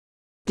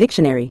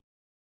Dictionary.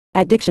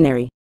 At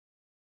dictionary.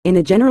 In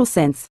a general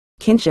sense,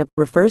 kinship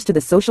refers to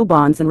the social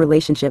bonds and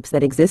relationships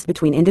that exist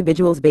between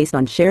individuals based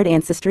on shared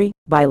ancestry,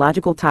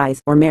 biological ties,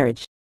 or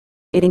marriage.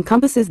 It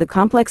encompasses the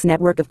complex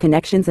network of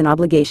connections and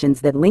obligations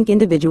that link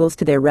individuals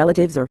to their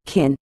relatives or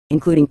kin,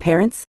 including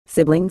parents,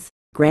 siblings,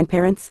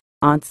 grandparents,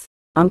 aunts,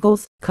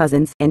 uncles,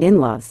 cousins, and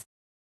in-laws.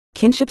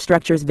 Kinship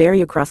structures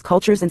vary across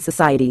cultures and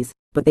societies,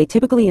 but they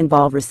typically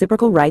involve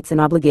reciprocal rights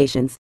and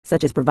obligations,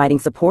 such as providing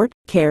support,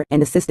 care,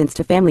 and assistance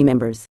to family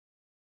members.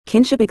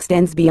 Kinship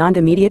extends beyond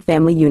immediate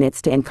family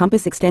units to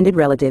encompass extended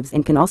relatives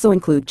and can also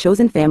include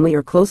chosen family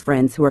or close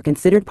friends who are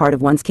considered part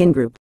of one's kin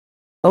group.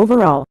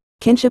 Overall,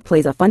 kinship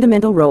plays a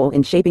fundamental role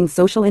in shaping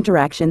social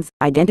interactions,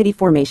 identity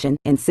formation,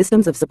 and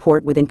systems of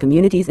support within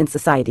communities and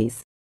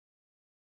societies.